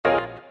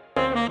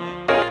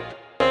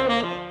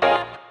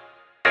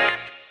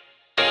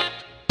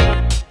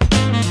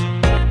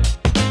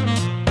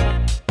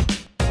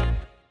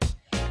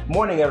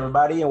morning,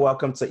 everybody, and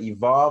welcome to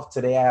Evolve.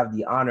 Today, I have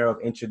the honor of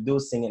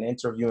introducing and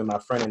interviewing my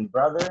friend and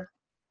brother.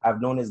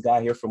 I've known this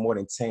guy here for more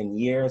than 10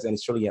 years, and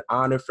it's really an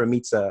honor for me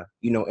to,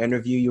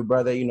 interview you,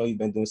 brother. You've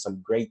been doing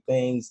some great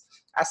things.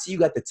 I see you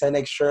got the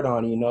 10X shirt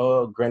on,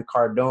 Grant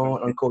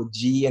Cardone, Uncle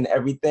G, and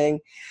everything.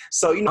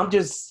 So, I'm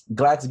just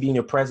glad to be in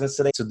your presence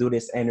today to do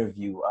this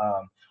interview.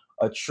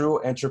 A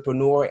true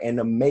entrepreneur in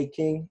the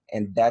making,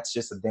 and that's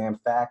just a damn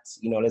fact.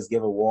 Let's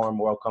give a warm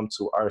welcome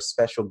to our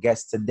special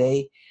guest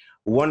today.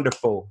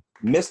 Wonderful,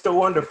 Mr.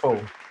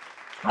 Wonderful.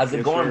 How's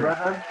it going, sir.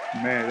 brother?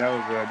 Man,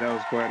 that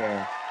was quite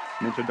an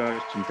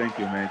introduction. Thank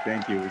you, man.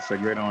 Thank you. It's a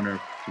great honor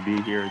to be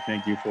here.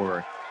 Thank you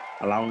for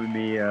allowing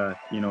me,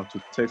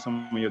 to take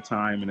some of your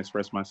time and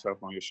express myself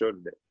on your show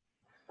today.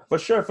 For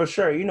sure.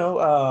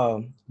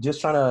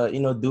 Just trying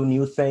to, do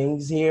new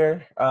things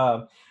here.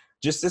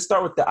 Just to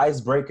start with the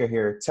icebreaker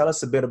here, tell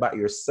us a bit about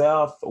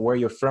yourself, where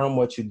you're from,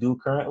 what you do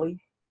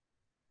currently.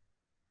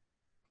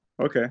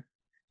 Okay.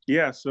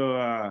 Yeah. So,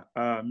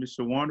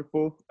 Mr.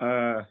 Wonderful,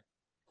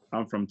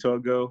 I'm from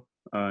Togo,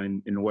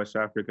 in West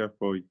Africa.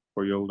 For you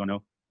who don't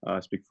know,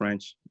 speak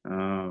French.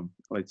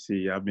 Let's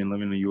see. I've been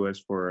living in the U.S.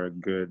 for a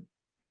good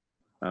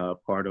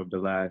part of the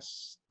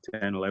last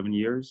 10, 11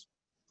 years.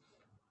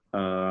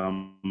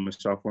 I'm a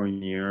software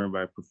engineer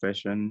by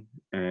profession,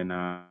 and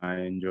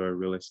I enjoy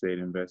real estate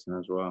investing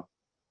as well.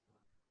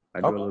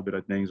 I do a little bit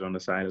of things on the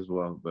side as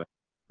well, but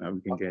we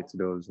can get to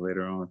those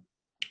later on.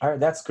 All right,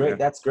 that's great. Yeah.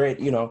 That's great.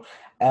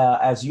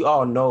 As you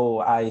all know,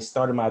 I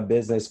started my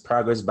business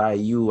Progress by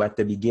You at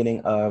the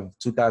beginning of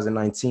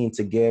 2019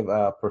 to give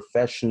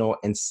professional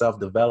and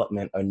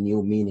self-development a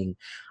new meaning.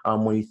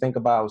 When you think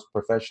about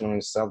professional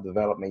and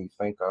self-development, you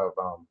think of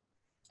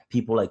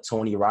people like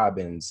Tony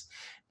Robbins,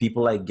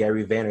 people like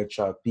Gary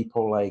Vaynerchuk,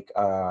 people like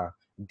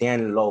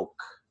Dan Lok,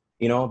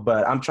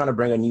 but I'm trying to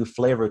bring a new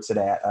flavor to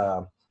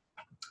that.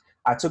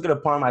 I took it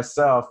upon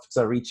myself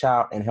to reach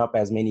out and help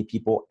as many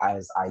people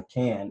as I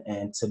can.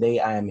 And today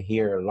I am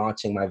here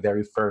launching my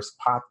very first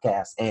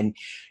podcast. And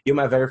you're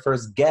my very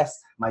first guest,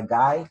 my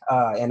guy.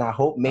 And I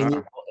hope many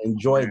will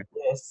enjoy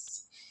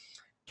this.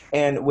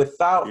 And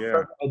without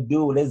further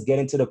ado, let's get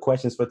into the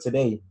questions for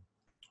today.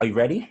 Are you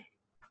ready?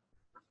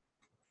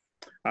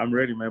 I'm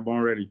ready, man.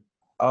 Born ready.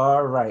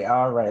 All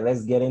right.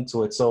 Let's get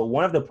into it. So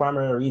one of the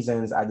primary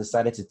reasons I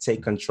decided to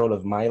take control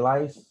of my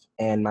life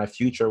and my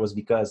future was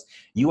because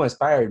you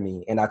inspired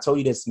me. And I told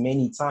you this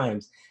many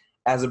times.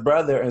 As a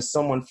brother and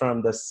someone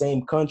from the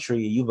same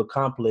country, you've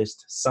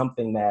accomplished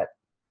something that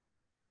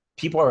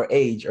people our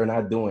age are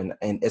not doing,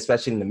 and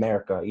especially in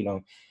America,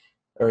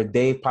 or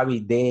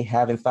they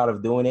haven't thought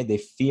of doing it. They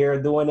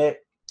fear doing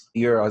it.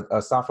 You're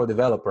a software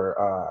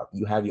developer.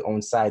 You have your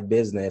own side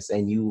business,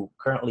 and you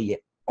currently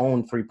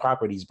own 3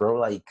 properties, bro.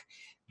 Like,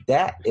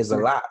 that is a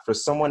lot for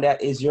someone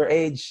that is your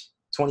age.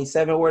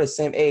 27, we're the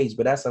same age,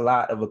 but that's a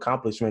lot of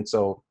accomplishment.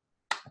 So,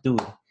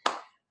 dude,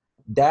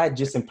 that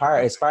just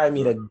inspired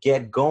me to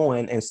get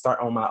going and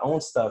start on my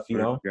own stuff,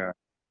 Yeah.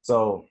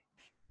 So,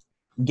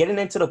 getting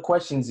into the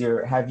questions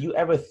here, have you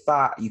ever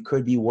thought you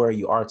could be where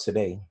you are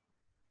today?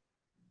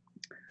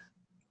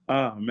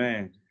 Oh,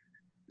 man.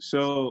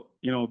 So,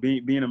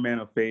 being a man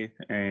of faith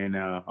and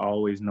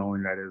always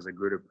knowing that there's a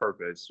greater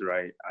purpose,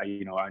 right? I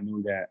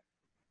knew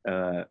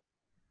that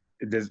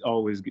there's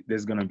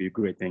going to be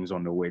great things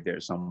on the way there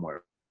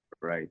somewhere,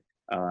 right?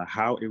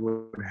 How it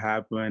would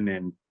happen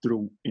and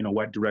through,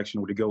 what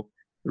direction would it go,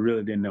 I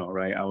really didn't know,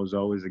 right? I was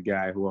always a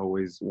guy who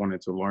always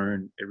wanted to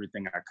learn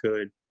everything I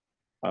could,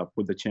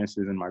 put the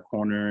chances in my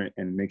corner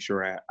and make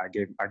sure I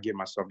give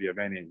myself the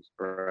advantage,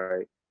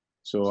 right?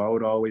 So I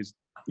would always,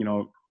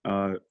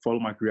 follow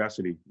my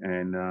curiosity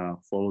and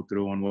follow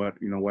through on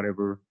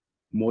whatever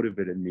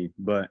motivated me.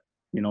 But,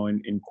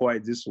 in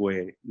quite this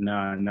way,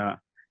 not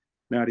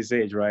this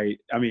age, right?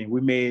 I mean,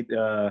 we made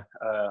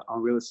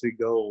unrealistic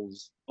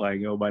goals.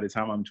 Like, by the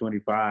time I'm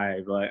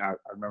 25, like I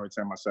remember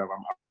telling myself,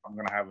 I'm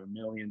gonna have $1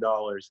 million.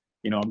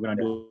 I'm gonna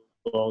do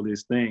all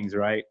these things,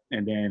 right?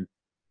 And then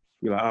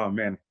you're like, oh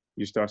man,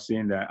 you start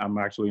seeing that I'm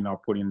actually now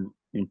putting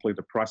in place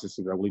the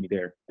processes that will lead me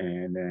there.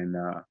 And then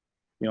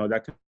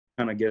that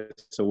kind of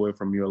gets away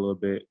from you a little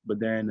bit. But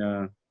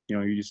then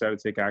you decide to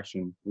take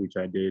action, which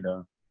I did.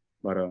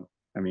 But a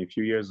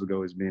few years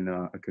ago, it's been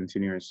a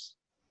continuous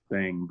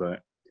thing.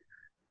 But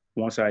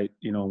once I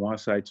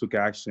took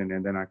action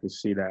and then I could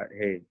see that,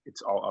 hey,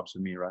 it's all up to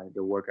me, right?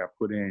 The work I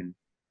put in,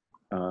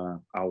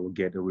 I will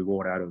get the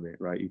reward out of it,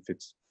 right? If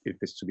it's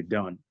to be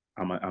done,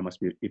 I must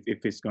be,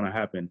 if it's going to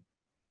happen,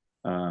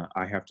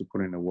 I have to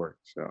put in the work.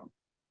 So.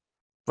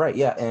 Right.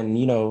 Yeah. And,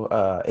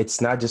 it's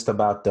not just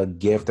about the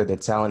gift or the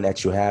talent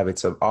that you have.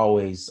 It's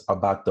always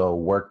about the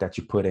work that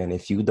you put in.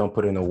 If you don't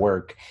put in the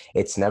work,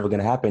 it's never going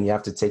to happen. You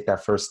have to take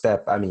that first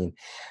step. I mean,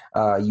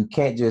 you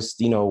can't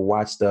just,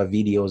 watch the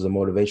videos, the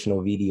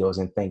motivational videos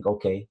and think,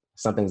 okay,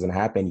 something's going to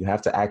happen. You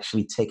have to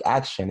actually take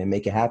action and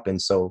make it happen.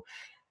 So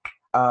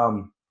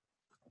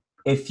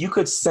if you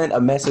could send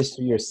a message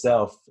to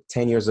yourself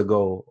 10 years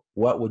ago,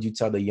 what would you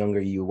tell the younger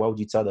you? What would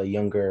you tell the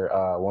younger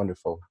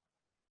Wonderful?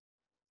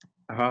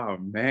 Oh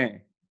man,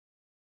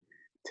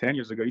 10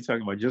 years ago, you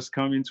talking about just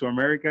coming to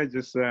America,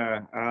 just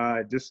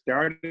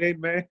started,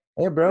 man.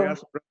 Hey, Yeah, bro.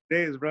 that's rough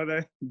days,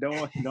 brother.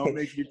 Don't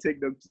make me take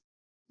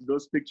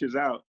those pictures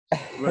out.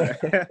 But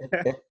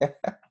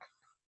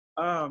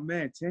oh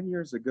man, 10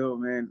 years ago,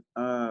 man.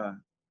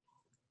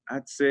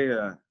 I'd say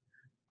I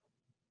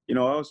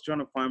was trying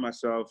to find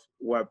myself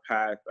what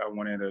path I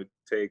wanted to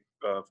take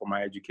for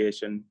my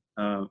education.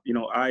 I'm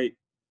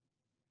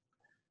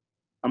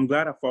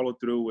glad I followed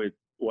through with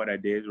what I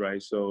did,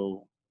 right?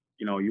 So,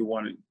 you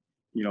wanted,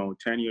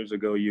 10 years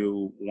ago,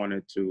 you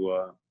wanted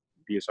to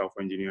be a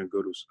software engineer,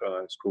 go to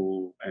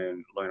school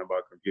and learn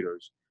about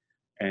computers,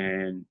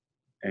 and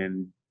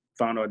and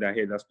found out that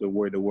hey, that's the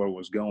where the world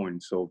was going.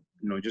 So,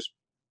 just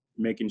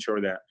making sure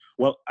that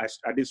well, I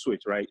did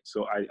switch, right?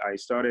 So I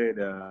started.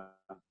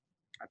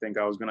 I think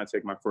I was gonna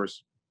take my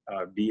first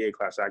BA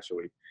class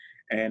actually,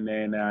 and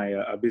then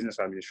a business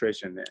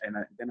administration, and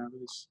then I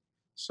really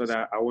so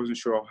that I wasn't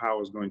sure how I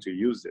was going to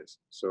use this.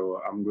 So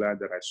I'm glad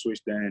that I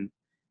switched then,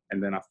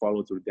 and then I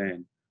followed through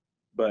then.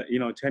 But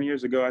 10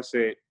 years ago, I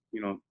said,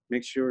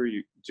 make sure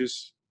you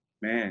just,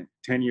 man,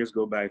 10 years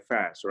go by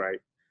fast, right?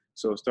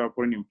 So start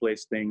putting in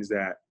place things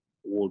that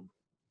will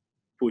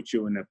put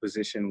you in a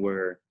position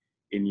where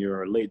in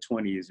your late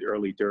 20s,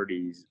 early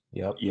 30s,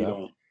 Yep,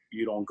 you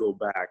yep. don't go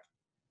back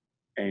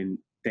and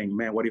think,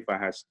 man, what if I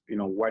had,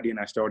 why didn't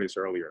I start this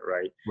earlier,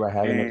 right? Right,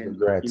 having those And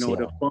regrets, yeah.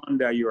 the fun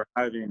that you're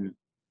having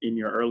in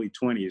your early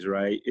 20s,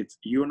 right?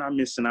 You're not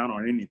missing out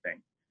on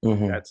anything.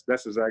 Hmm.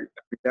 That's exactly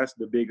that's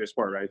the biggest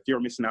part, right? Fear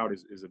of missing out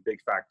is a big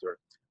factor.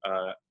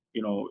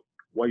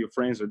 What your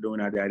friends are doing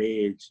at that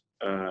age,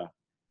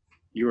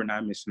 you're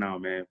not missing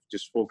out, man.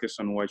 Just focus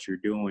on what you're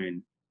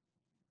doing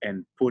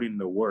and put in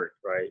the work,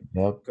 right?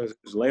 Yep. Because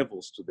there's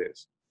levels to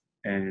this,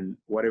 and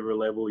whatever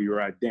level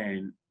you're at,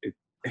 then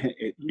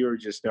you're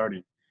just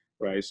starting,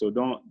 right? So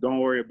don't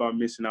worry about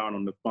missing out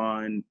on the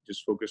fun.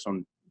 Just focus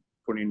on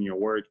putting in your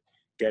work,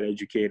 get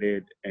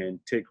educated, and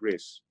take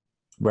risks.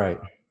 Right.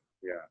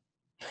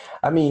 Yeah.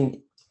 I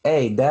mean,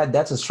 hey,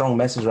 that's a strong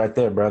message right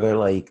there, brother.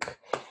 Like,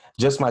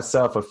 just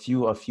myself a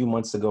few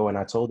months ago, and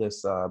I told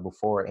this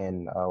before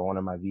in one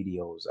of my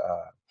videos,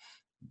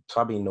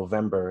 probably in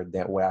November,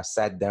 that where I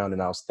sat down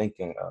and I was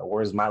thinking,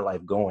 where's my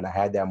life going? I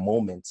had that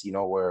moment,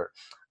 where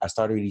I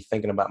started really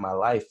thinking about my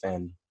life,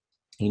 and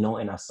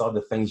and I saw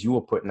the things you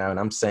were putting out, and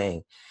I'm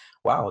saying,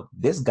 wow,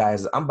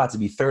 I'm about to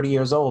be 30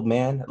 years old,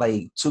 man.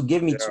 Like, to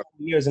give me Yeah.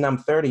 2 years and I'm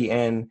 30,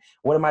 and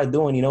what am I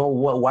doing?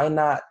 Why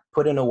not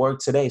put in the work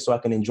today so I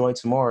can enjoy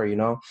tomorrow?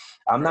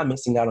 I'm not Right.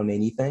 missing out on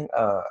anything.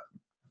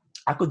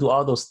 I could do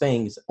all those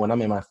things when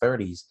I'm in my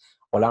 30s,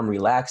 while I'm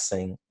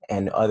relaxing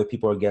and other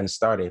people are getting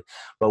started.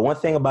 But one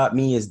thing about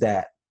me is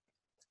that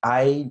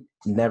I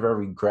never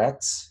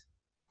regret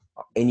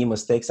any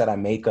mistakes that I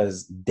made,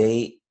 because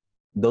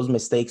those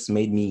mistakes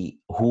made me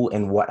who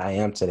and what I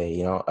am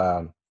today.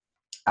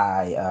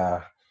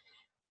 I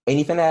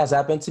anything that has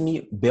happened to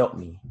me built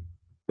me.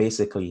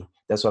 Basically,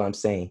 that's what I'm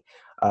saying.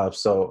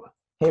 So,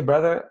 hey,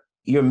 brother,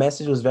 your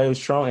message was very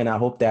strong, and I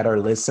hope that our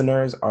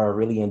listeners are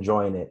really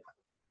enjoying it.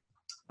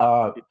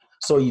 Uh,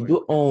 so you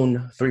do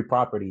own 3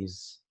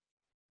 properties.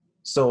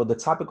 So the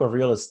topic of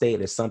real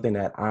estate is something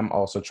that I'm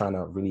also trying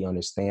to really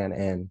understand,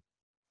 and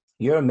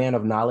you're a man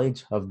of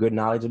knowledge, of good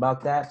knowledge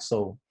about that.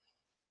 So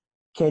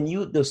can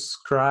you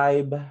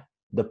describe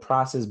the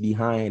process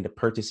behind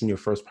purchasing your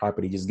first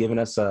property? Just giving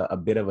us a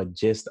bit of a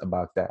gist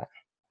about that.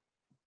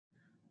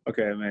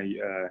 Okay, man.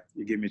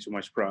 You give me too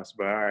much props,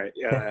 but all right.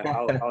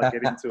 I'll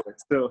get into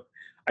it. So,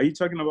 are you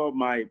talking about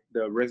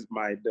the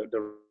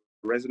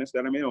residence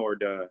that I'm in, or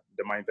the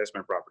my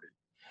investment property?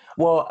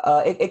 Well,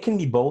 it can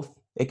be both.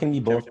 It can be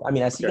both. I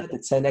mean, I see you Okay.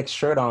 got the 10X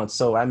shirt on,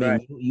 so I mean,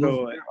 Right.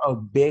 you're So a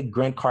big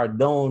Grant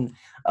Cardone,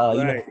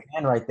 right.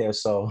 fan right there.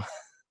 So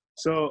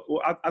So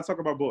well, I'll talk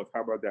about both.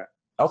 How about that?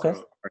 okay,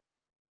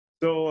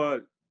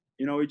 So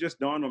it just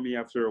dawned on me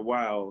after a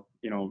while,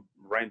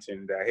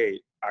 renting that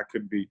hey, I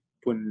could be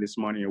putting this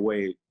money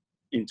away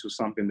into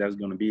something that's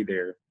going to be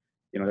there,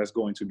 that's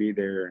going to be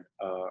there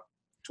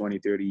 20,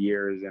 30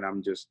 years, and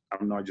I'm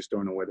not just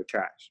throwing away the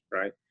cash,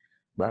 right?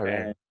 right.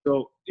 And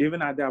so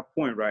even at that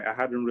point, right, I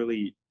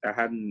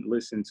hadn't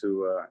listened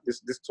to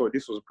so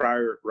this was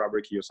prior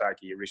Robert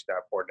Kiyosaki reached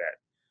that for that.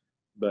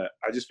 But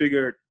I just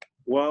figured,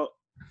 well,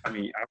 I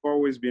mean, I've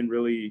always been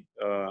really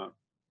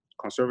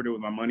conservative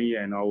with my money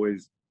and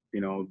always,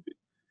 you know,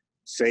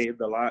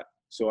 saved a lot.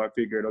 So I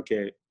figured,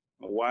 okay,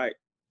 why?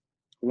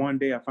 One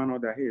day I found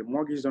out that hey,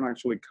 mortgages don't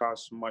actually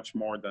cost much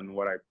more than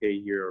what I pay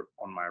here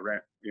on my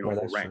rent, Well,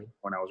 for that's rent true.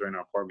 when I was renting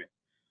an apartment.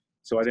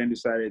 So I then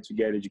decided to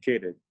get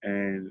educated,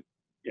 and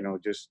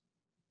just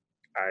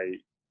I,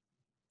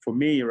 for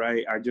me,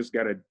 right, I just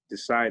gotta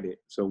decide it.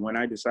 So when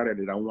I decided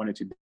that I wanted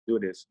to do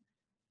this,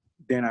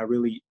 then I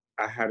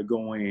had to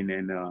go in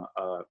and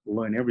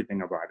learn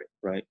everything about it,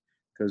 right?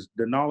 Because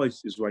the knowledge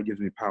is what gives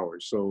me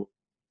power. So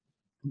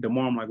the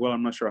more I'm like, well,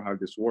 I'm not sure how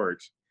this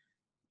works.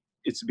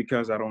 It's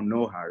because I don't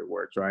know how it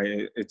works,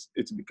 right?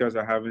 It's because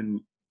I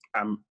haven't.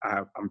 I'm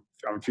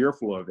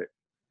fearful of it.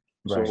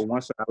 So Right.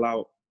 once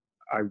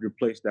I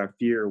replace that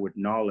fear with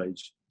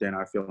knowledge, then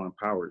I feel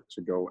empowered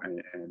to go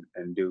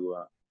and do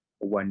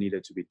what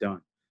needed to be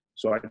done.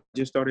 So I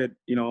just started,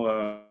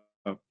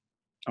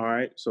 all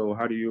right, so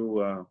how do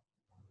you,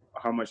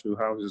 how much do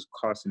houses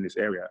cost in this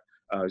area?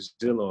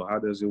 Zillow, how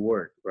does it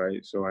work,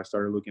 right? So I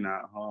started looking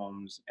at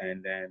homes,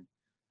 and then,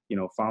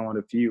 found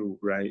a few,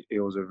 right? It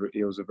was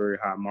a very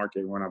hot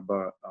market when I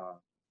bought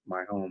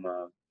my home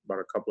about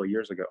a couple of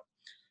years ago.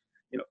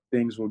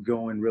 Things were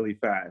going really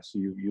fast.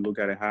 You look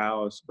at a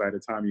house, by the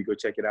time you go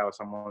check it out,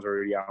 someone's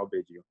already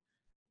outbid you.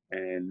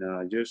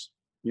 And just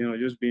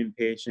being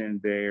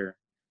patient there.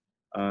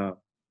 Uh,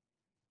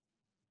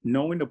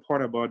 Knowing the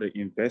part about the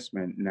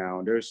investment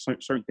now, there's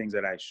certain things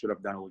that I should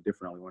have done a little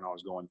differently when I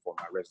was going for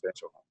my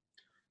residential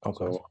home.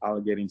 Okay. So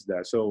I'll get into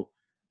that. So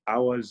I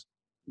was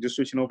just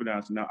switching over now.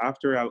 So now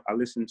after I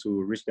listened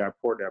to Rich Dad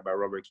Poor Dad by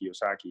Robert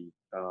Kiyosaki,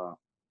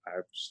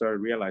 I started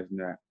realizing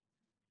that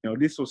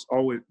this was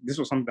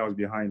something that was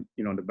behind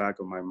the back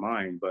of my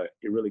mind, but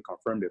it really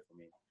confirmed it for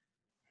me.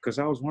 Because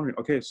I was wondering,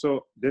 okay,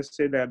 so let's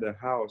say that the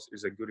house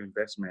is a good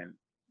investment,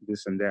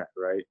 this and that,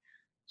 right?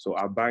 So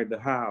I buy the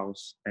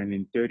house, and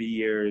in 30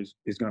 years,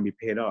 it's going to be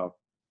paid off.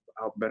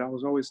 But I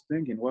was always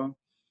thinking, well,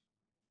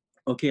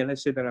 okay,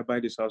 let's say that I buy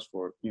this house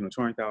for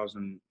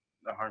 200,000,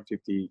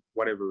 150,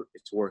 whatever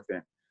it's worth.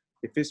 Then,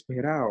 if it's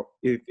paid out,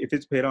 if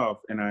it's paid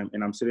off, and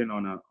I'm sitting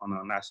on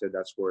an asset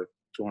that's worth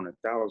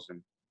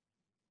 200,000,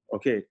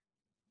 okay,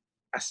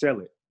 I sell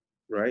it,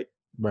 right?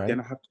 Right. Then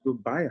I have to go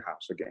buy a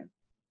house again.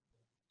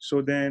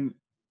 So then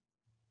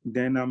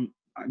that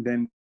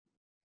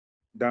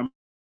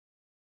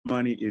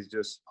money is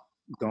just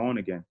gone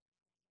again.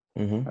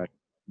 Mm-hmm.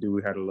 Do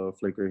we had a little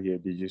flicker here?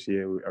 Did you see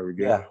it? Are we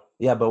good?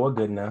 Yeah, but we're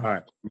good now.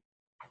 All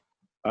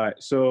right.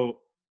 So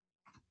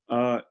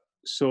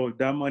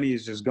that money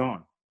is just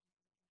gone.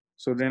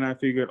 So then I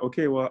figured,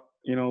 okay, well,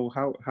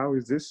 how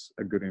is this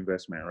a good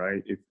investment,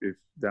 right? If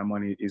that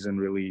money isn't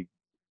really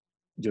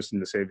just in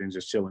the savings,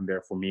 just chilling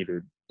there for me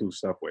to do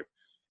stuff with.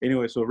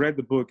 Anyway, so read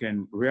the book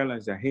and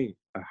realized that, hey,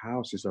 a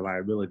house is a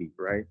liability,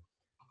 right?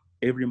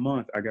 Every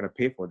month I got to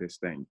pay for this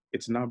thing.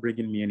 It's not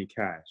bringing me any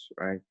cash,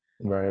 right?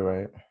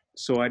 Right.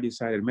 So I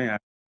decided, man,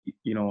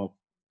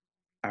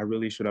 I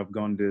really should have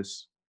gone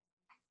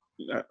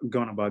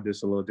about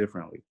this a little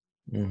differently.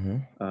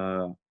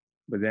 Mm-hmm.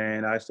 But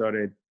then I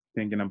started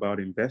thinking about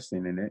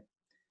investing in it,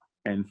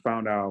 and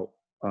found out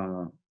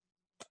a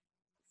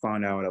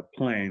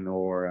plan,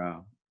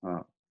 or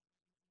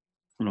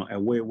a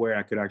way where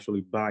I could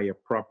actually buy a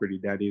property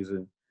that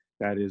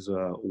is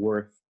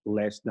worth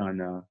less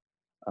than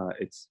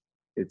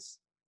it's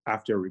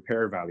after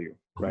repair value,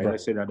 right?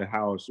 Let's say that the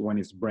house, when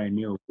it's brand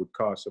new, would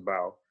cost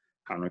about,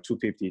 I don't know,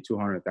 250,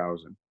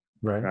 200,000,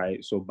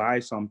 right? So buy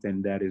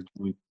something that is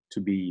going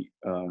to be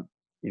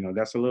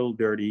that's a little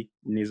dirty,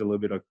 needs a little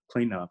bit of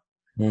cleanup,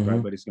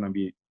 right? But it's going to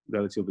be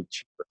relatively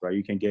cheaper, right?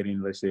 You can get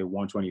in, let's say,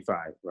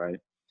 125, right?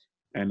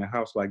 And a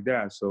house like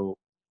that. So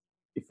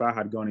if I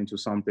had gone into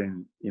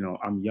something,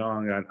 I'm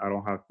young, I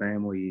don't have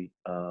family,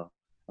 I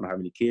don't have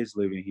any kids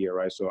living here,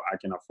 right? So I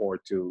can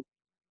afford to,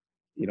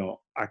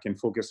 I can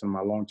focus on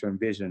my long-term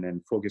vision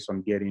and focus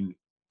on getting,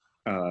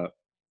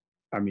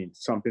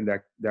 something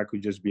that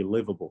could just be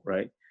livable,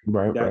 right?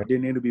 That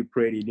didn't need to be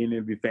pretty, didn't need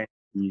to be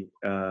fancy,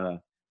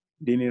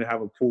 didn't need to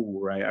have a pool,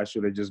 right? I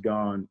should have just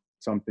gone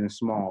something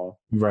small,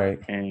 right?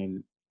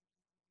 And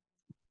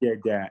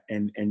get that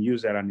and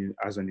use that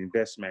as an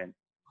investment,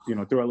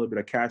 throw a little bit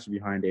of cash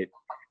behind it,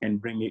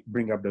 and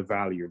bring up the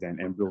value then,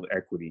 and build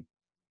equity.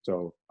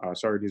 So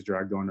sorry this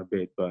dragged on a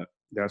bit, but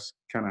that's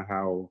kind of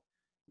how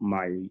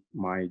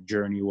my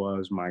journey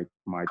was, my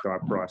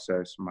thought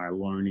process, my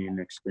learning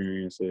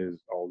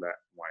experiences, all that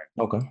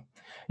went. Okay.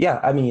 Yeah,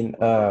 I mean,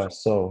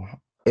 so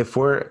if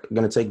we're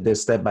going to take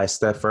this step by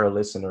step for our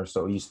listeners,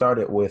 so you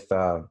started with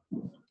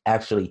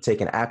actually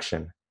taking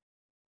action.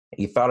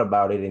 You thought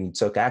about it and you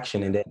took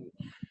action, and then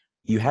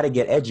you had to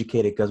get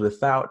educated, because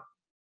without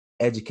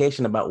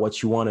education about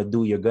what you want to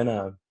do, you're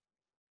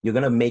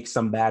gonna make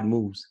some bad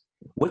moves,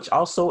 which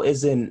also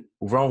isn't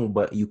wrong,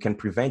 but you can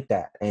prevent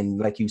that. And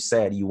like you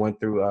said, you went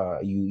through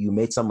you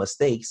made some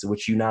mistakes,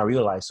 which you now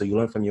realize, so you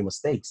learn from your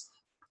mistakes,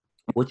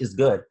 which is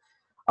good.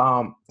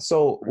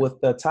 So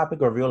with the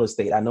topic of real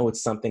estate, I know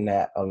it's something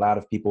that a lot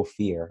of people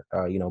fear,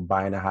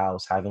 buying a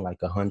house, having like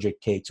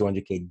 100K,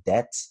 200K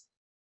debts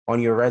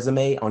on your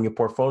resume, on your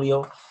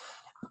portfolio.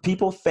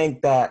 People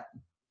think that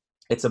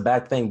it's a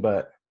bad thing,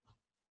 but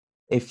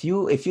if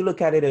you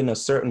look at it in a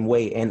certain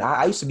way, and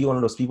I used to be one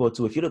of those people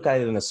too, if you look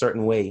at it in a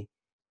certain way,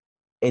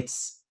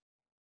 it's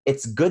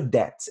good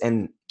debts.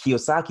 And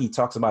Kiyosaki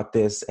talks about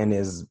this in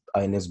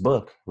his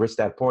book, Rich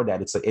Dad Poor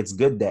Dad. It's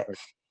good debt.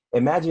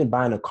 Imagine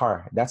buying a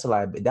car. That's a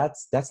liability.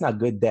 That's not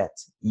good debt.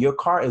 Your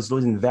car is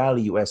losing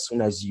value as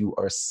soon as you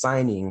are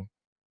signing,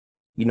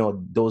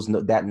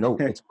 that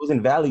note. It's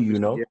losing value,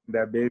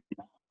 that baby.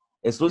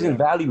 It's losing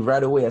value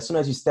right away. As soon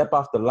as you step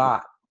off the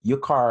lot, your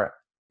car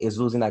is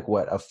losing like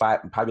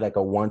probably like a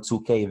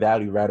 1-2K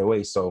value right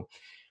away. So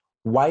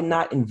why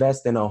not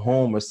invest in a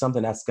home or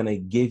something that's going to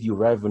give you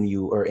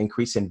revenue or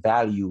increase in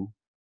value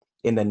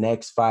in the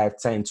next 5,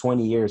 10,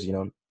 20 years, you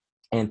know.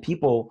 And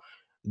people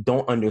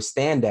don't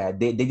understand that.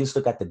 They just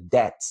look at the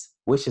debts,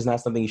 which is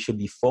not something you should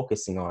be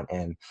focusing on.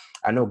 And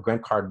I know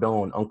Grant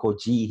Cardone, Uncle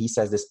G, he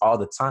says this all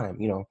the time,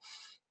 you know,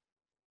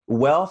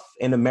 wealth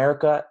in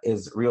America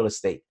is real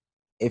estate.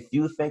 If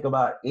you think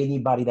about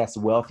anybody that's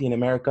wealthy in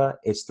America,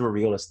 it's through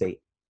real estate.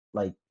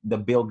 Like the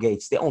Bill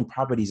Gates, they own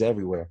properties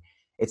everywhere.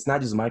 It's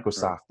not just Right.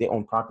 Microsoft, they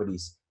own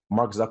properties.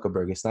 Mark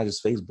Zuckerberg, it's not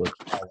just Facebook.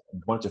 He has a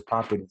bunch of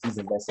properties. He's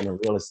investing in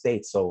real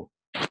estate. So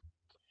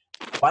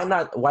why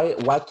not?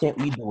 Why can't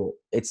we do it?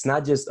 It's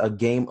not just a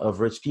game of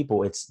rich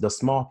people. It's the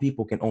small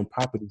people can own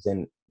properties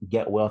and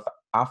get wealth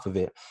off of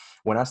it.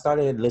 When I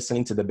started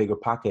listening to the Bigger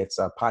Pockets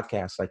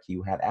podcast, like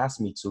you had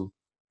asked me to,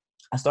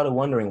 I started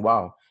wondering,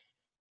 wow,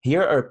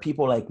 here are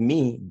people like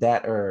me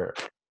that are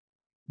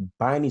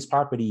buying these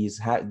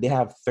properties. They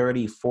have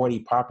 30, 40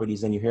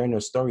 properties, and you're hearing their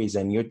stories,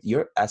 and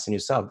you're asking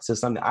yourself, this is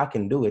something I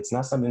can do. It's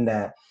not something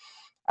that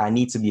I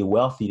need to be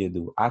wealthy to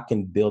do. I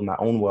can build my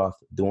own wealth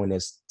doing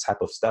this type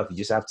of stuff. You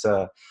just have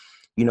to,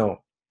 you know,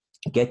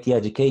 get the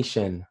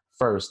education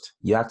first.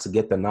 You have to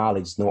get the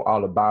knowledge, know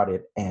all about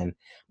it. And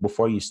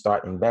before you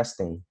start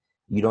investing,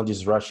 you don't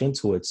just rush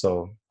into it.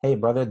 So, hey,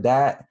 brother,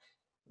 that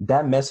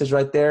message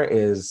right there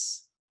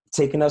is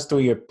taking us through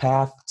your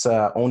path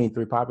to owning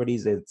 3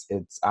 properties. It's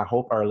I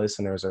hope our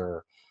listeners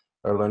are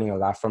learning a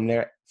lot from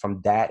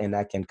that, and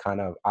that can kind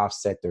of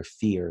offset their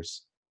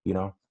fears, you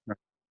know?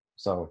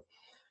 So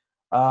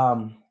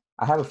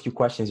I have a few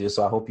questions here,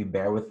 so I hope you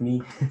bear with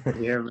me.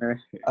 Yeah,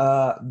 man.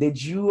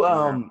 Did you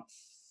Yeah.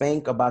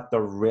 think about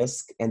the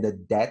risk and the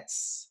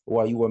debts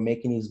while you were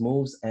making these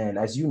moves? And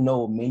as you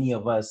know, many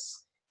of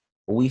us,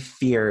 we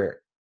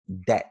fear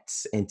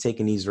debts and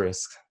taking these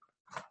risks.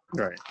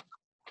 Right.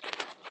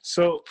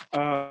 So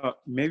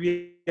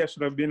maybe I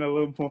should have been a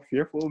little more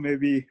fearful,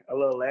 maybe a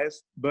little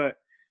less. But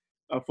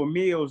for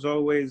me, it was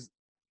always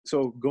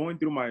so going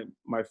through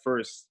my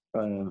first,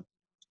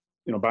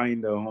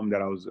 buying the home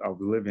that I was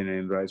living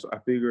in, right? So I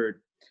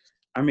figured,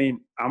 I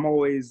mean, I'm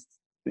always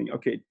thinking,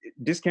 okay,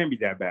 this can't be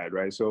that bad,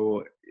 right?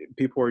 So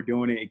people are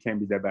doing it, it can't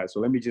be that bad. So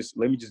let me just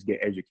get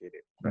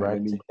educated, right? Right?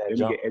 Let me Take that let me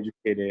jump. get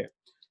educated.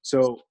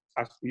 So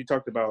you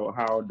talked about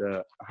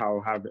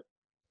how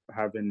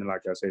having,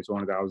 like I say,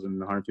 $200,000,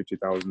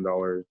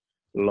 $150,000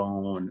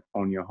 loan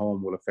on your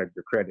home will affect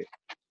your credit.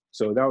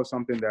 So that was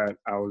something that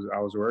I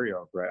was wary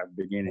of right at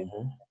the beginning,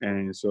 Hmm.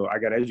 and so I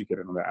got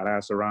educated on that. I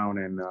asked around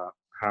and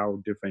how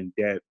different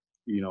debt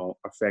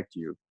affect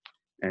you,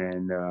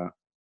 and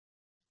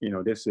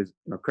this is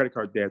credit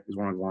card debt is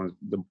one of the ones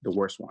the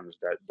worst ones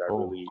that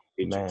Oh really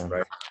hit you, man.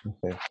 right?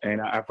 Okay.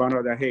 And I found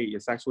out that hey,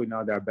 it's actually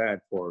not that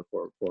bad for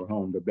a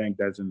home.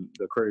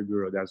 The credit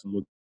bureau doesn't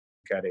look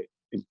at it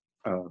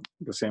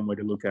the same way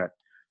they look at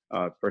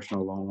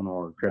personal loan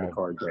or credit Right.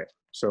 card debt.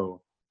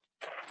 So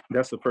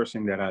that's the first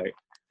thing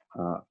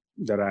uh,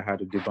 that I had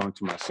to debunk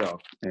to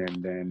myself,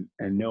 and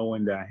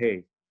knowing that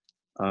hey,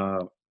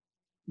 uh,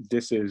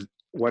 this is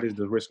what is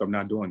the risk of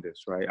not doing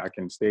this, right? I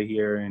can stay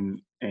here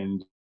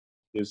and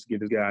just give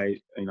this guy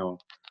 $200,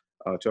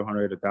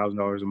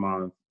 $1,000 a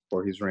month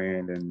for his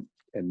rent and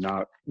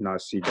not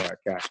see that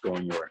cash go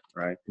anywhere,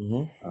 right?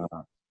 Hmm.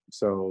 Uh,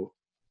 so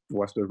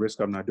what's the risk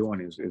of not doing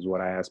is what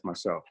I asked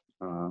myself,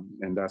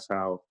 and that's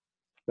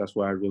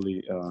why I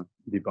really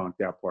debunked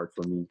that part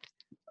for me.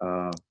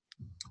 Uh,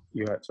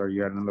 you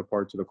had another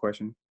part to the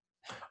question.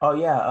 Oh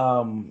yeah.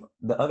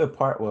 The other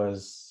part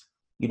was,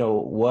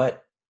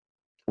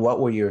 what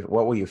were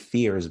your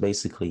fears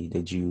basically?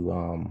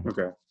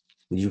 Okay.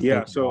 Did you Yeah.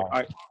 think So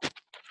about?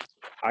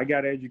 I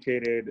got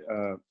educated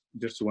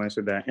just to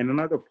answer that, and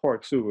another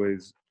part too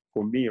is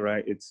for me,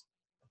 right? This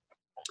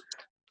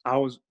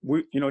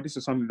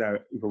is something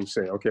that people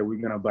say, okay,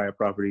 we're gonna buy a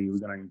property, we're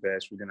gonna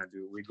invest, we're going to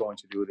do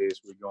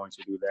this, we're going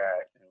to do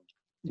that,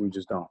 and we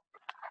just don't.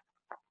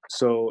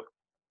 So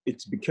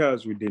it's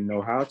because we didn't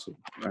know how to,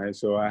 right?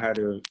 So I had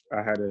to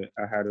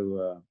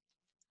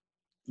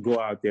go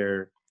out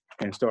there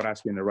and start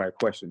asking the right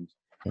questions.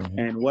 Hmm.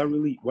 And what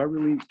really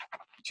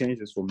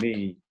changes for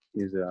me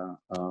is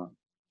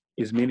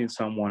meeting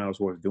someone else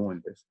was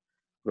doing this,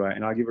 right?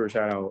 And I'll give her a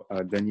shout out,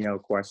 Danielle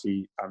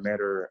Kwasi. I met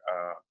her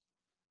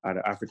at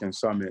the African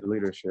Summit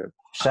Leadership.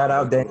 Shout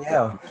out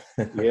Danielle.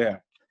 Yeah,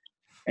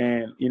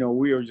 and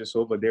we were just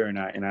over there, and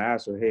I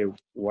asked her, hey,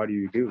 what do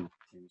you do?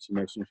 And she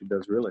mentioned she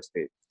does real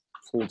estate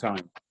full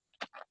time,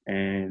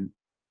 and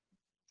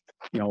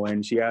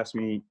and she asked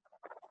me,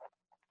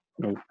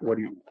 what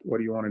do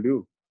you want to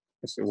do?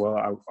 I said, well,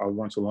 I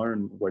want to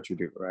learn what you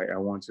do, right? I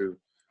want to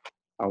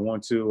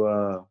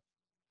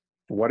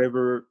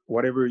whatever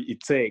it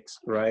takes,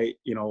 right?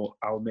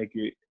 I'll make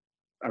it.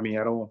 I mean,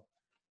 I don't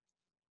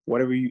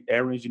whatever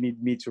errands you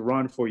need me to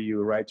run for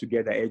you, right, to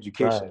get that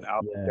education. Right.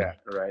 I'll do Yeah. that,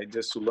 right,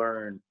 just to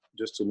learn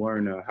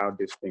how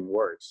this thing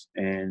works.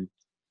 And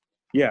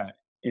yeah,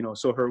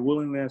 so her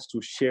willingness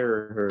to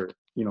share her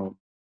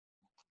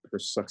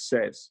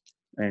success,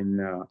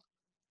 and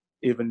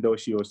even though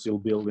she was still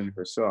building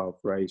herself,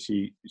 right,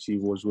 she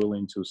was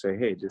willing to say,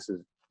 hey,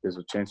 there's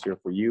a chance here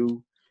for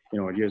you.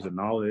 years of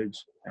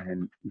knowledge,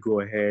 and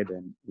go ahead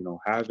and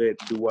have it,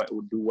 do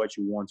what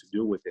you want to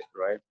do with it,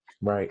 right?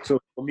 Right. So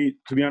for me,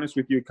 to be honest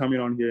with you, coming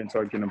on here and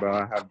talking about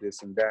I have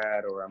this and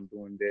that, or I'm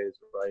doing this,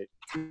 right,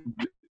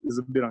 is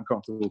a bit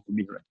uncomfortable for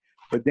me, right?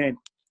 But then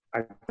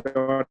I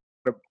thought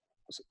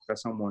that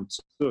someone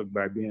took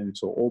by being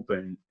so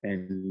open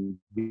and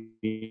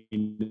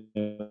being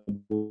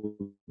able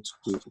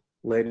to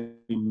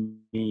letting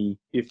me,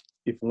 if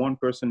one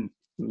person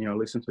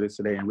listen to this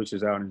today and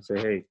reaches out and say,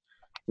 hey,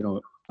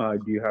 do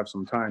you have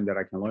some time that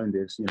I can learn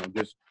this?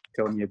 Just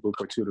tell me a book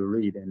or two to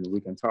read and we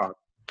can talk,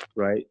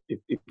 right?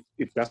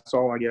 If that's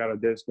all I get out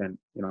of this, then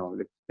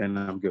then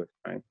I'm good,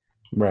 right?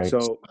 Right.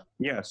 So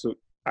yeah, so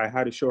I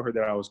had to show her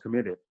that I was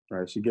committed,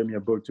 right? She gave me a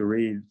book to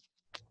read,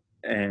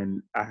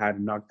 and I had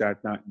to knock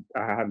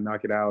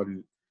it out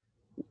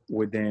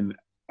within,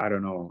 I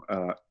don't know,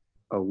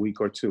 a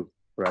week or two,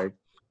 right?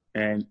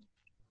 And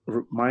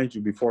mind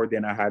you, before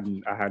then I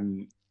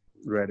hadn't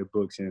read a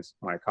book since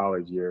my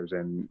college years,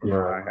 and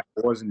Right.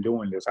 I wasn't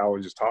doing this. I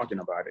was just talking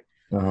about it.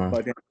 Uh-huh.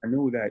 But then I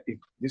knew that if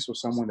this was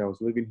someone that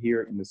was living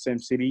here in the same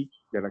city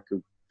that I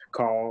could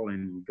call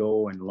and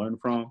go and learn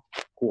from,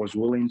 who was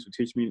willing to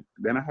teach me,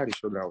 then I had to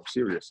show that I was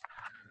serious.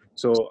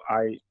 So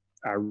I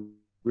I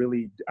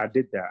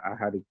did that. I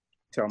had to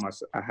tell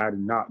myself, I had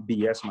to not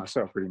BS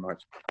myself pretty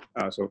much.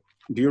 So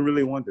do you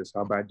really want this?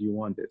 How bad do you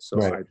want this? So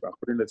Right. I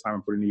put in the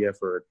time, put in the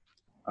effort.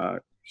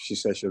 She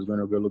said she was going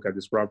to go look at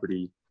this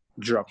property,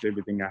 dropped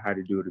everything I had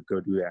to do to go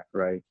do that,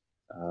 right?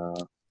 I'm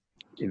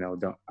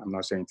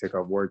not saying take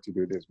off work to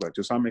do this, but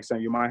to some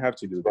extent you might have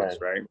to do this,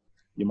 right?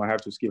 You might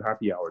have to skip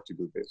happy hour to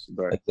do this.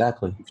 But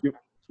Exactly.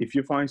 if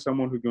you find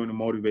someone who's going to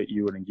motivate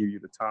you and give you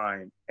the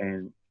time,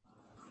 and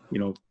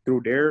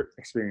through their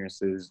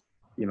experiences,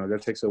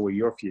 that takes away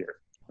your fear,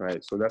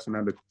 right? So that's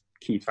another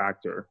key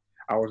factor.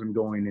 I wasn't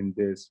going in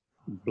this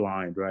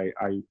blind, right?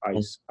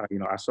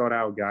 I sought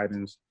out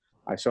guidance.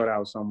 I sought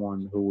out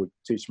someone who would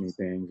teach me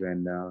things,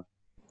 and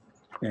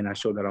I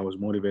showed that I was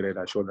motivated.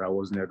 I showed that I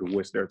wasn't there to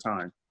waste their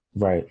time.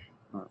 Right.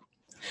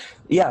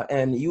 Yeah,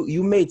 and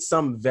you made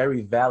some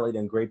very valid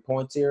and great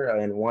points here,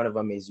 and one of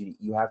them is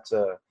you have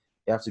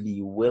to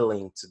be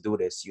willing to do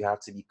this. You have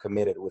to be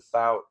committed.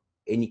 Without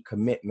any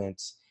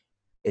commitments,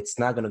 it's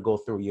not gonna go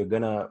through. You're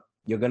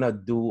gonna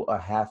do a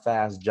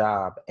half-ass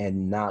job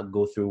and not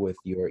go through with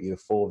your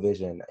full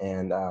vision.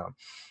 And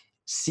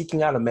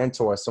seeking out a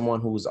mentor,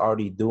 someone who's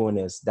already doing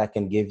this, that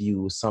can give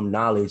you some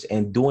knowledge,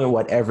 and doing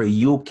whatever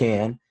you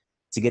can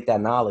to get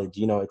that knowledge.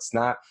 It's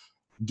not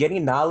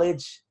getting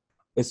knowledge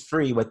is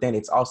free, but then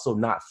it's also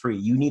not free.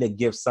 You need to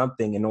give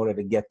something in order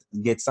to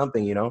get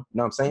something, you know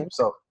what I'm saying?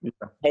 So, Yeah.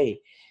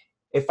 Hey,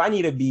 if I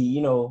need to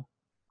be,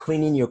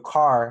 cleaning your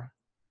car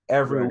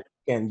every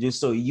weekend just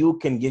so you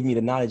can give me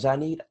the knowledge I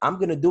need, I'm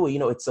going to do it.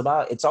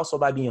 It's also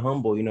about being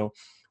humble,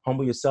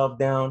 humble yourself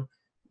down,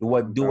 do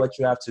what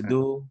you have to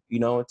do,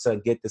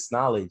 to get this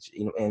knowledge,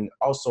 and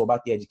also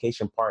about the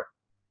education part.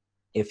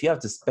 If you have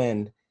to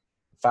spend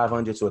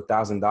 $500 to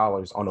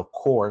 $1,000 on a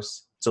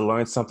course to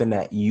learn something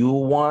that you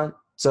want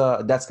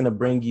that's going to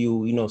bring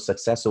you,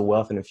 success or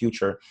wealth in the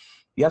future,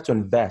 you have to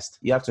invest.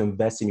 You have to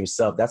invest in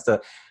yourself.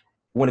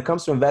 When it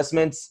comes to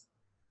investments,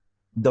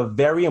 the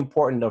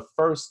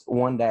first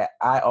one that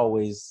I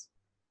always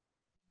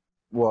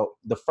go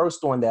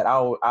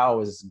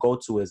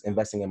to is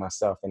investing in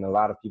myself. And a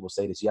lot of people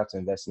say this, you have to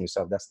invest in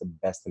yourself. That's the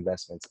best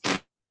investments.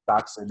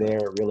 Stocks are there,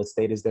 real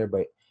estate is there,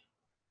 but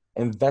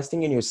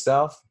investing in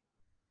yourself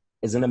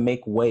is going to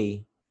make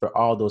way for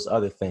all those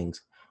other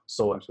things.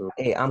 So,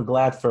 Absolutely. Hey, I'm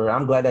glad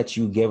that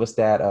you gave us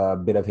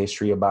that bit of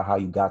history about how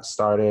you got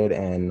started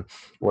and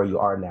where you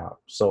are now.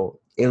 So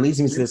it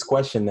leads me to this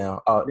question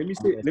now. Let me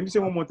say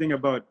one more thing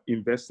about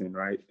investing,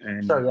 right?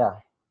 And sure, yeah.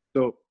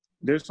 So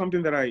there's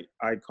something that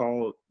I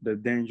call the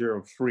danger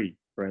of free,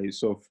 right?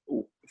 So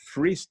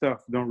free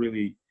stuff don't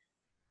really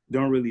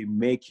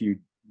make you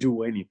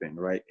do anything,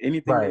 right?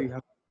 Anything that you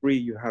have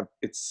free,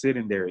 it's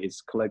sitting there,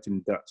 it's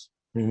collecting dust,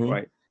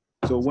 right?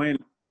 So when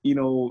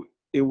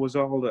it was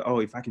all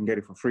if I can get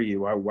it for free,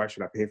 why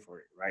should I pay for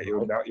it, right?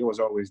 It was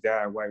always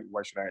that.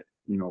 Why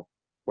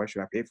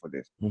should I pay for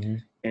this?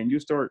 And you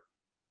start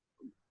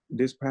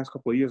this past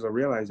couple of years, I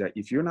realized that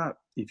if you're not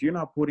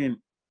putting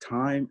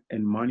time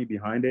and money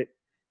behind it,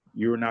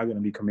 you're not going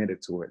to be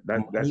committed to it.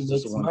 That's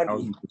just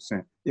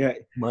 1,000%. Yeah,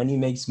 money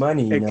makes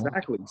money.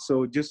 Exactly.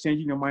 So just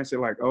changing your mindset,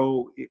 like,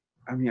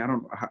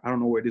 I don't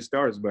know where this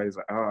starts, but it's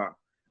like,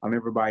 I'll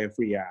never buy a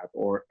free app,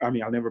 or I'll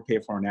never pay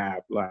for an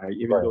app, like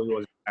even though it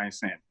was 9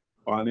 cents,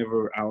 or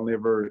I'll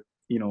never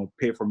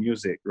pay for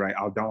music, right?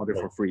 I'll download it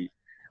for free.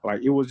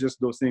 Like it was just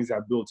those things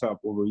that built up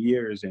over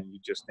years, and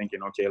you're just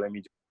thinking, okay, let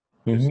me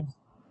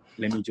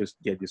just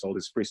get all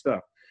this free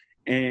stuff,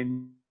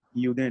 and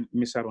you then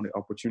miss out on the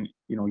opportunity.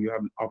 You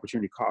have an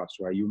opportunity cost,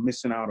 right? You're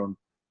missing out on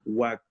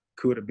what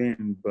could have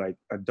been like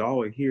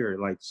 $1 here,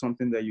 like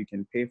something that you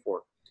can pay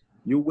for.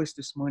 You waste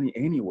this money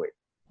anyway.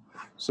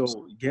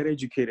 So get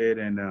educated,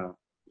 and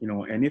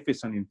and if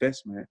it's an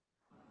investment,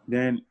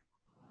 then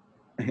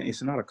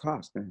it's not a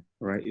cost, then,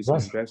 right? It's an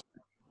investment.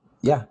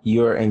 Yeah,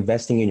 you're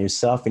investing in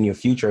yourself and your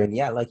future. And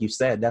yeah, like you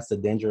said, that's the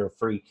danger of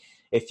free.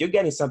 If you're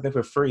getting something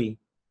for free,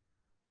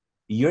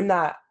 you're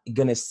not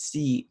gonna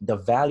see the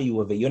value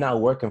of it. You're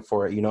not working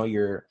for it. You know,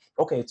 you're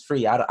okay. It's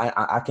free.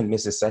 I can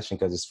miss a session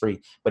because it's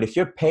free. But if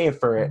you're paying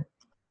for it,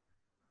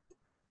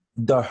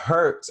 the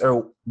hurt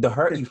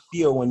you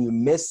feel when you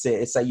miss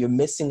it, it's like you're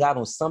missing out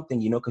on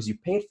something. You know, because you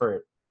paid for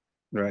it.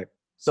 Right.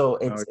 So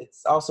No,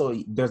 it's also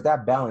there's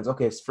that balance.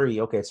 Okay, it's free.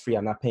 Okay, it's free.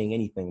 I'm not paying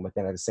anything. But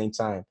then at the same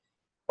time,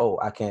 oh,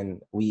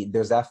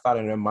 there's that thought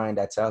in their mind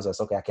that tells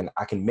us, okay,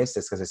 I can miss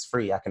this because it's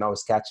free. I can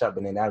always catch up.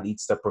 And then that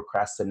leads to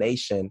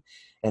procrastination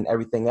and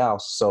everything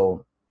else.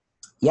 So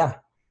yeah,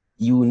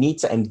 you need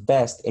to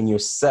invest in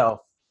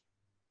yourself.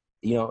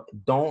 You know,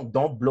 don't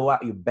blow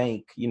out your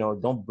bank. You know,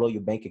 don't blow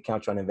your bank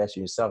account trying to invest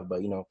in yourself.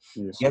 But you know,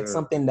 yes, get sir.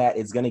 something that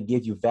is gonna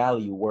give you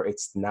value where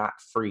it's not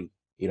free.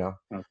 You know,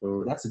 so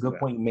Absolutely. that's a good Yeah.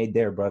 point you made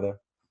there, brother.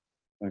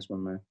 Thanks, my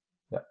man.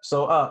 Yeah.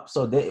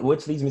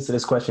 Which leads me to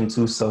this question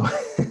too. So,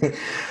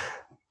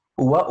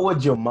 what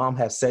would your mom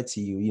have said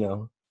to you? You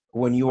know,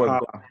 when you were Ah,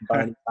 going and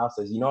buying these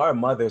houses. You know, our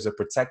mothers are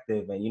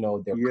protective, and you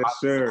know they're yes, cautious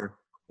of sir.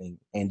 everything.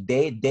 And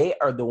they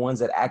are the ones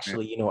that Yeah.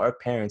 actually, you know, our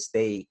parents.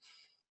 They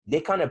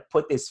kind of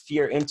put this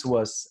fear into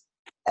us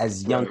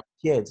as young Right.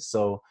 kids.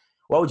 So,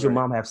 what would your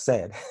Right. mom have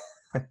said?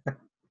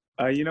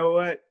 You know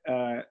what?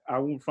 I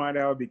won't find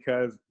out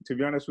because, to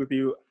be honest with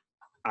you,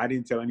 I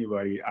didn't tell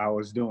anybody I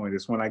was doing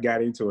this when I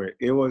got into it.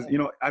 It was,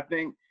 I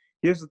think,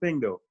 here's the thing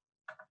though.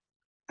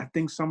 I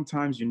think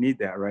sometimes you need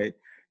that, right?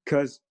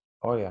 Because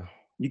Oh yeah,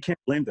 you can't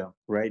blame them,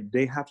 right?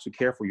 They have to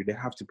care for you. They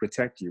have to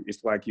protect you.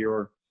 It's like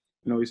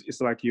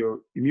it's like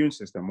your immune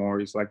system, or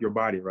it's like your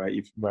body, right?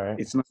 If right.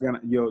 it's not gonna,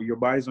 your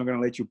body's not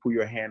gonna let you put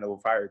your hand over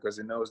fire because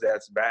it knows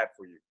that's bad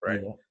for you,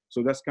 right? Yeah,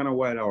 So that's kind of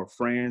what our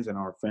friends and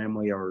our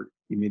family, our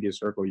immediate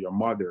circle, your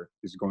mother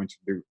is going to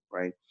do,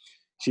 right?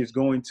 She's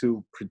going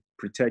to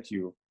protect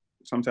you,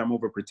 sometimes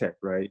overprotect,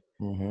 right?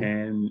 mm-hmm.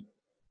 And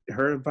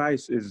her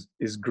advice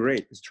is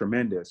great, it's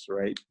tremendous,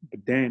 right?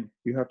 But then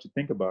you have to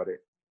think about it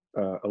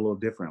a little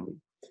differently.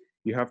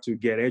 You have to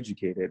get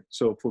educated.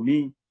 So for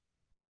me,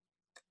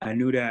 I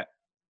knew that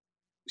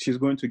she's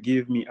going to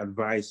give me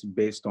advice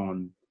based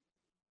on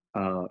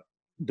uh,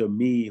 the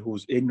me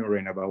who's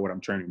ignorant about what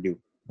I'm trying to do.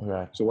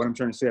 Right. So what I'm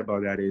trying to say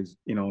about that is,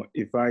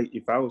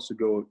 if I was to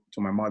go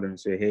to my mother and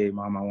say, "Hey,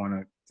 mom, I want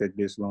to take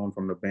this loan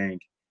from the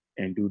bank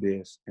and do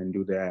this and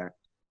do that,"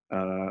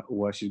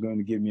 well, she's going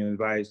to give me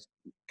advice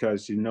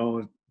because she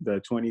knows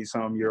the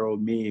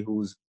 20-some-year-old me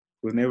who's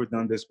never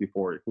done this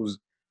before,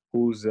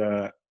 who's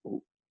uh,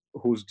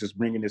 who's just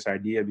bringing this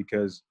idea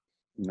because,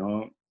 you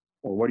know,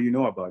 well, what do you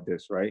know about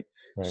this, right?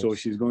 Right. So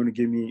she's going to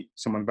give me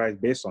some advice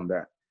based on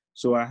that.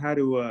 So I had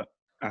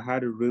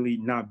to really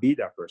not be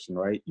that person,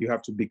 right? You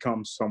have to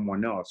become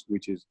someone else,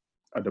 which is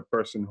the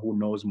person who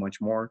knows much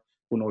more,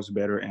 who knows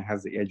better, and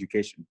has the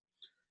education.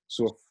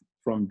 So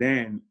from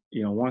then,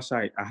 once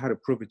I had to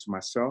prove it to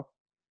myself,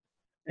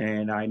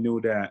 and I knew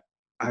that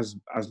as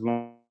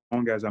long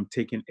as I'm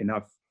taking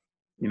enough,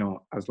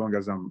 as long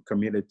as I'm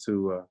committed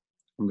to,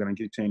 I'm gonna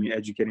continue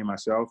educating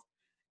myself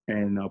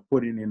and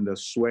putting in the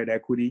sweat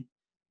equity,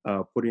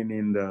 putting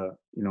in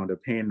the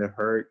pain, the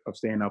hurt of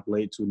staying up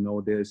late to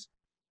know this,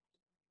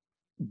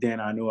 then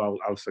I know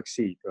I'll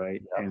succeed,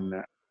 right? Yep. And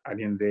at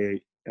the end of the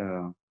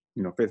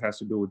day, faith has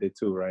to do with it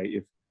too, right?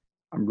 If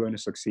I'm going to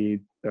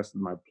succeed, that's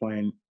my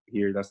plan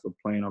here. That's the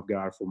plan of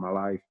God for my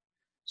life.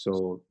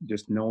 So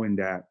just knowing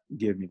that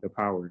give me the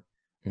power.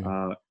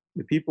 Mm. Uh,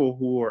 the people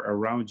who are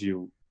around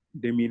you,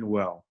 they mean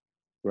well,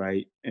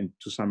 right? And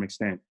to some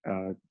extent,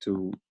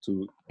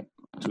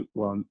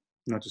 well,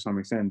 not to some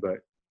extent, but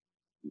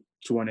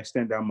to an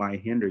extent that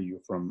might hinder you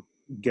from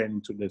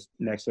getting to this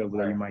next level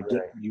that Right.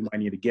 Right. you might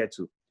need to get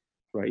to,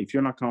 right? If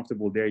you're not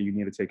comfortable there, you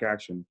need to take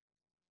action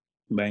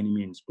by any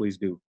means. Please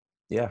do.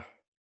 Yeah.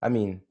 I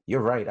mean,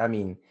 you're right. I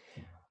mean,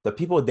 the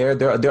people there,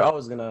 they're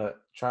always gonna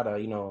try to,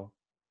 you know,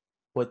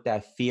 put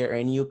that fear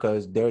in you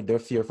because they're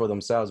fearful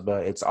themselves,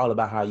 but it's all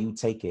about how you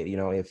take it. You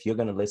know, if you're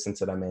gonna listen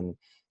to them and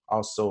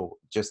also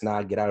just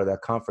not get out of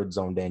that comfort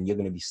zone, then you're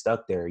gonna be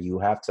stuck there. You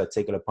have to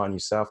take it upon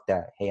yourself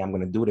that, hey, I'm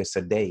gonna do this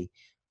today.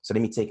 So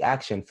let me take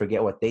action.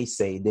 Forget what they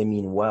say. They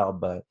mean well,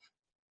 but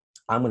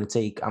I'm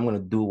gonna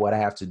do what I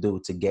have to do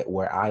to get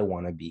where I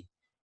wanna be.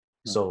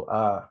 So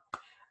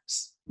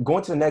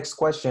going to the next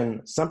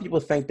question, some people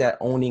think that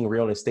owning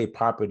real estate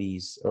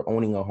properties or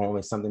owning a home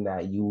is something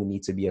that you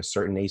need to be a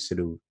certain age to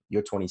do.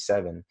 You're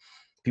 27.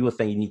 People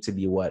think you need to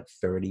be what,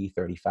 30,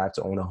 35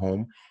 to own a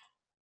home.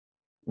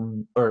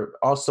 Or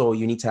also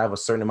you need to have a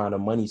certain amount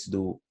of money to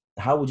do.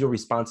 How would you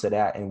respond to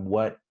that? And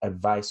what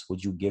advice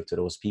would you give to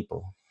those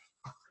people?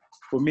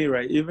 For me,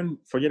 right, even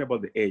forget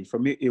about the age. For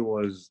me, it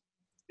was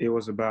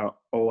about,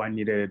 oh, I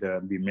needed to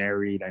be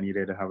married. I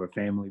needed to have a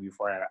family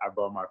before I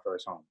bought my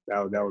first home.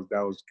 That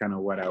was kind of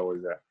what I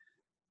was.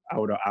 I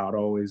would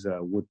always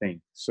would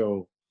think.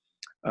 So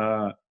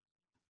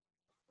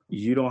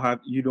you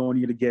don't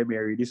need to get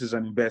married. This is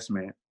an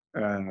investment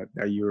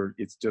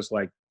it's just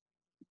like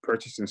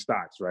purchasing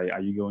stocks, right?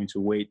 Are you going to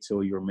wait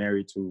till you're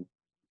married to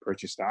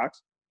purchase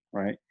stocks,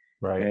 right?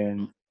 Right.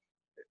 And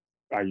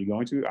Are you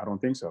going to? I don't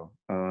think so.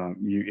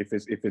 If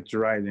it's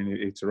right, then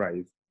it's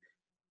right.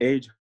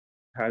 Age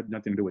had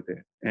nothing to do with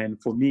it.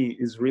 And for me,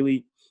 it's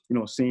really,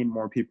 seeing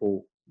more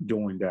people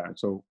doing that.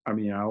 So, I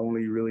mean, I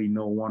only really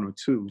know one or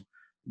two,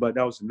 but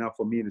that was enough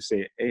for me to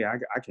say, hey,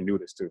 I can do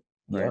this too.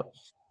 Right. Yep.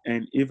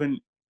 And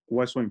even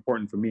what's so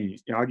important for me,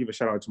 I'll give a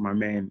shout out to my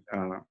man,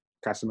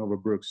 Casanova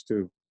Brooks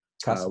too.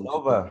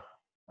 Casanova.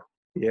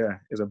 Yeah,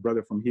 is a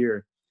brother from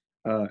here.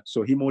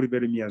 So he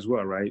motivated me as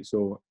well, right?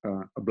 So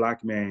a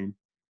black man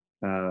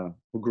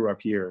who grew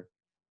up here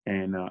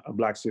and a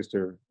black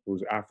sister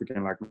who's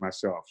African like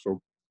myself. So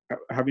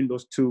having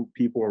those two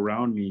people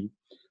around me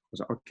was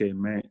like, okay,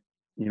 man,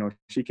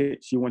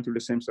 she went through the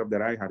same stuff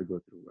that I had to go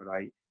through.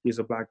 Like he's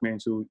a black man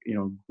too,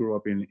 grew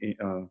up in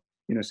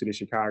inner city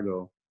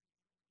Chicago,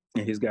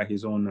 and he's got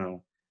his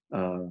own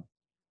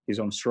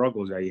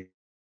struggles that he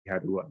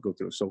had to go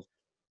through. So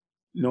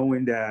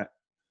knowing that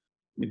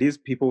these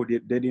people they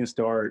didn't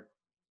start,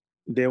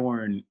 they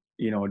weren't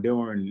they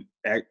weren't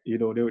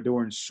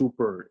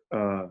super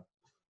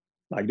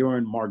like they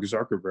weren't Mark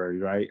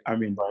Zuckerberg, right? I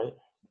mean, Right.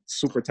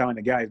 super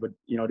talented guys, but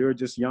they were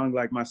just young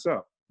like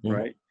myself,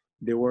 right?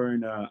 They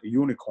weren't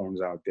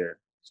unicorns out there.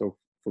 So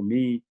for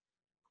me,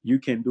 you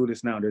can do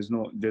this now. There's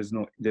nothing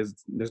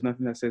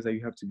that says that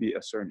you have to be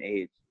a certain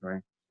age,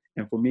 right?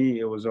 And for me,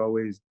 it was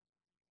always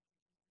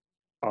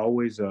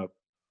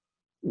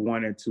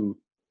wanted to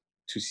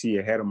see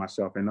ahead of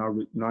myself and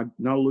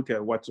not look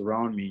at what's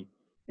around me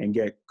and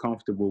get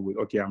comfortable with,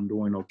 okay, I'm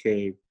doing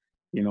okay,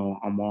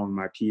 among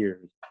my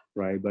peers,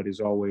 right? But it's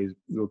always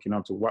looking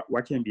up to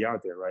what can be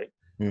out there, right?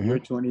 You're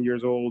 20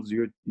 years old,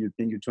 you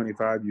think you're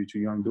 25, you're too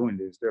young doing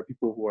this. There are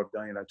people who have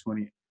done it at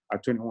 20,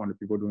 at 21, the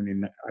people doing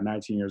it at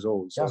 19 years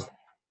old. So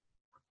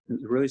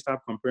really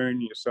stop comparing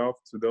yourself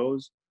to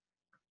those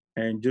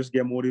and just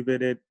get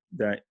motivated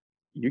that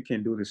you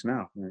can do this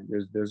now. Man.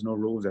 There's no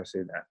rules that say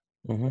that.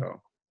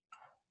 So,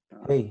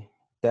 hey,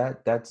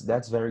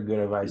 that's very good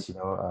advice.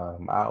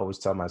 I always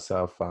tell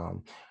myself,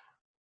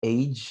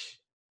 age,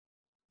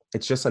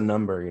 it's just a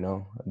number.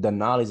 The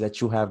knowledge that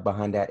you have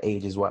behind that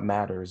age is what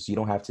matters. You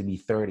don't have to be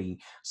 30.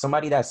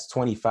 Somebody that's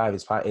 25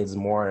 is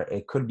more.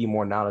 It could be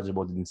more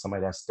knowledgeable than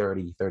somebody that's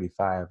 30,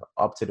 35,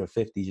 up to the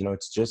 50s.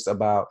 It's just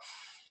about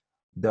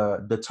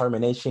the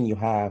determination you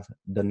have,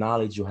 the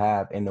knowledge you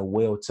have, and the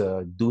will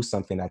to do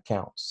something that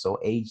counts. So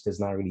age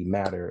does not really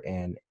matter,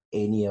 and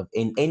in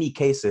any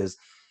cases,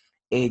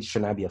 age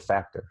should not be a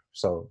factor.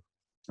 So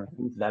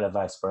that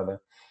advice, brother.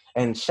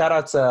 And shout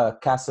out to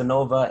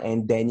Casanova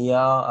and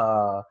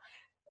Danielle.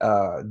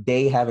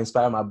 They have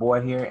inspired my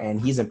boy here, and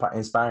he's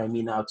inspiring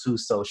me now too.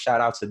 So shout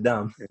out to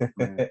them.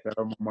 Yeah, shout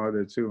out my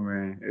mother too,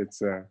 man.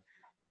 It's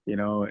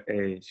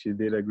hey, she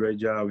did a great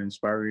job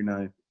inspiring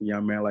a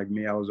young man like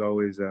me. I was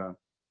always the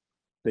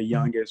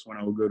youngest when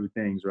I would go to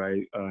things,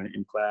 right,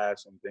 in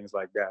class and things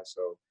like that.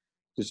 So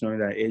just knowing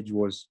that age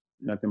was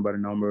nothing but a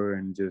number,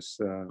 and just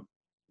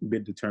be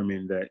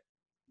determined that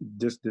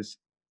just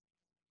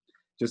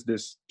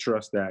this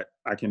trust that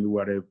I can do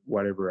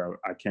whatever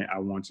I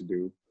want to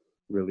do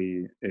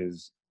really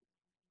is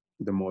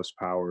the most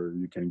power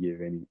you can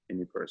give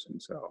any person.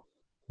 So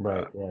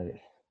right.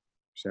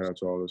 Shout out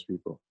to all those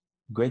people.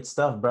 Great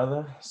stuff,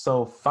 brother.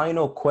 So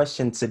final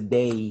question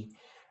today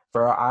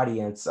for our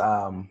audience.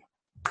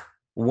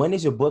 When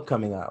is your book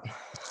coming out?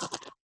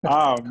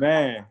 Oh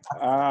man.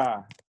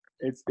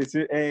 It's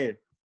hey.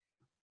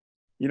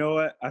 You know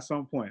what? At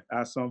some point.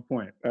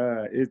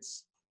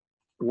 It's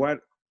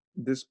what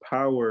this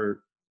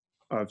power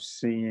of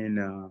seeing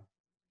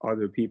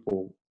other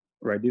people,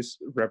 right?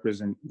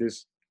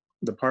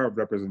 The power of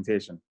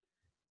representation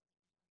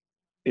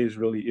is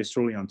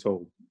truly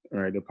untold,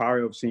 right? The power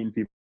of seeing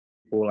people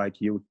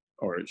like you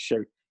or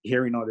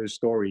hearing other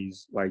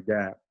stories like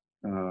that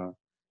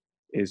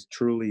is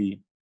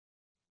truly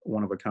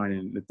one of a kind,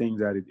 and the things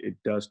that it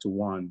does to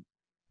one,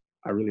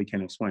 I really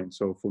can't explain.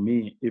 So for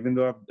me, even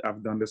though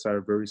I've done this at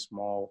a very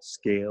small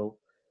scale,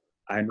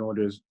 I know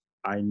there's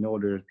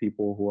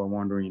people who are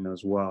wondering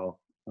as well,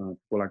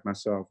 people like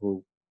myself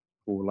who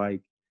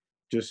like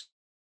just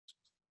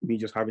me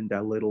just having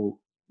that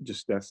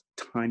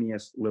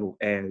tiniest little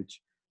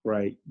edge,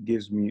 right,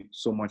 gives me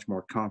so much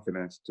more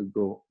confidence to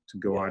go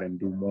out and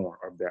do more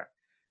of that.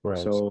 Right.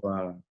 So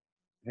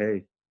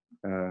hey,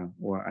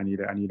 well, I need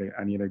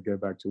to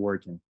get back to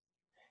working.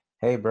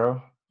 Hey,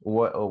 bro,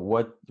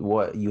 what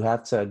you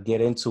have to get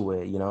into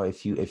it.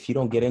 If you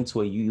don't get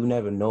into it, you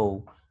never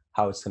know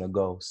how it's gonna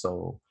go.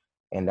 So,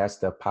 and that's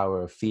the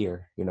power of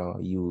fear.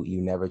 You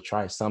never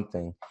try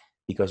something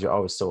because you're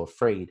always so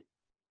afraid.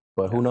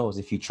 But who knows,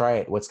 if you try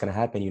it, what's gonna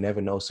happen? You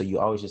never know. So you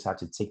always just have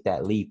to take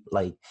that leap.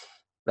 Like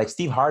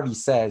Steve Harvey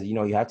says, you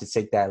have to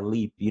take that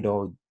leap.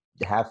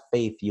 Have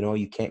faith.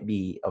 You can't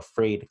be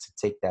afraid to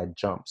take that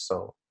jump.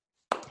 So,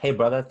 hey,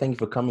 brother, thank you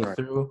for coming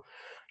through.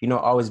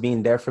 Always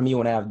being there for me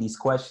when I have these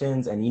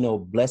questions,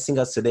 and blessing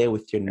us today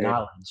with your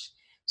knowledge.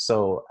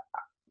 So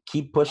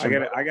keep pushing.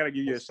 I gotta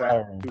give you a shout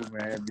out too,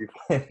 man.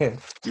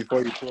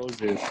 Before you close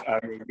this,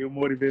 I mean, you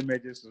motivate me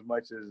just as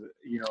much as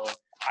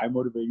I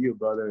motivate you,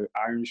 brother.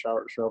 Iron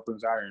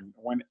sharpens iron.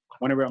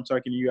 Whenever I'm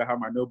talking to you, I have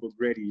my notebook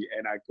ready,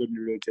 and I couldn't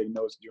really take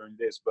notes during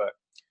this, but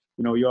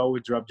you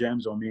always drop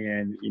gems on me,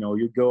 and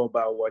you go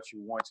about what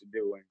you want to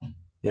do. And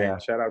Yeah, man,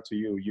 shout out to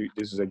you.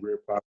 This is a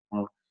great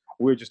platform.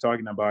 We were just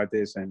talking about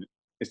this, and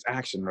it's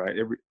action, right?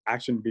 Every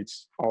action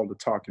beats all the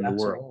talk in you the have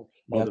to world, move.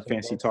 You all have the to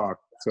fancy invest. talk.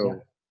 Yeah,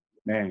 So,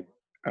 man,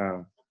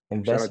 shout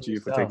invest out in to you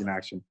for yourself. taking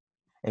action.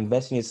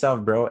 Invest in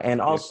yourself, bro. And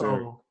Yes, sir.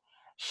 also,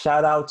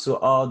 shout out to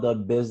all the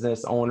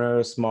business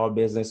owners, small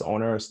business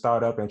owners,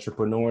 startup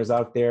entrepreneurs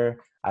out there.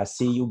 I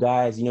see you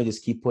guys.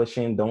 Just keep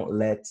pushing. Don't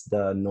let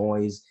the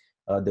noise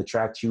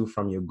detract you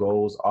from your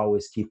goals.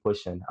 Always keep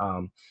pushing.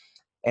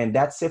 And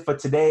that's it for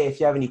today. If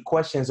you have any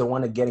questions or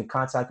want to get in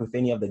contact with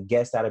any of the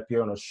guests that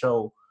appear on the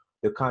show,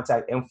 the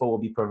contact info will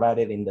be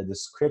provided in the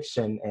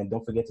description. And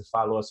don't forget to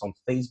follow us on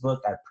Facebook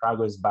at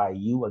Progress by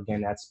You. Again,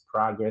 that's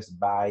Progress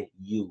by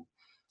You.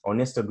 On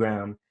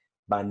Instagram,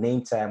 my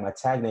name tag, my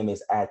tag name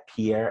is at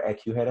Pierre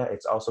Ekuheda.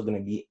 It's also going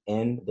to be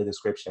in the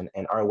description.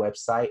 And our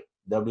website,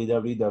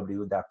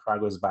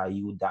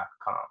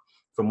 www.progressbyyou.com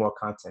for more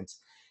content.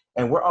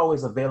 And we're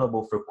always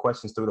available for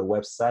questions through the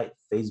website,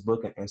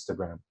 Facebook, and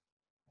Instagram.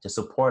 To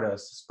support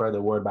us, spread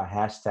the word by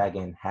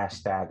hashtagging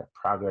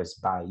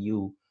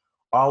 #ProgressByYou,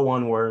 all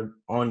one word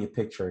on your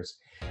pictures.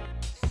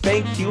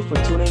 Thank you for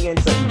tuning in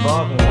to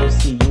Evolve, and we'll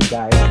see you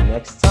guys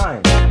next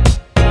time.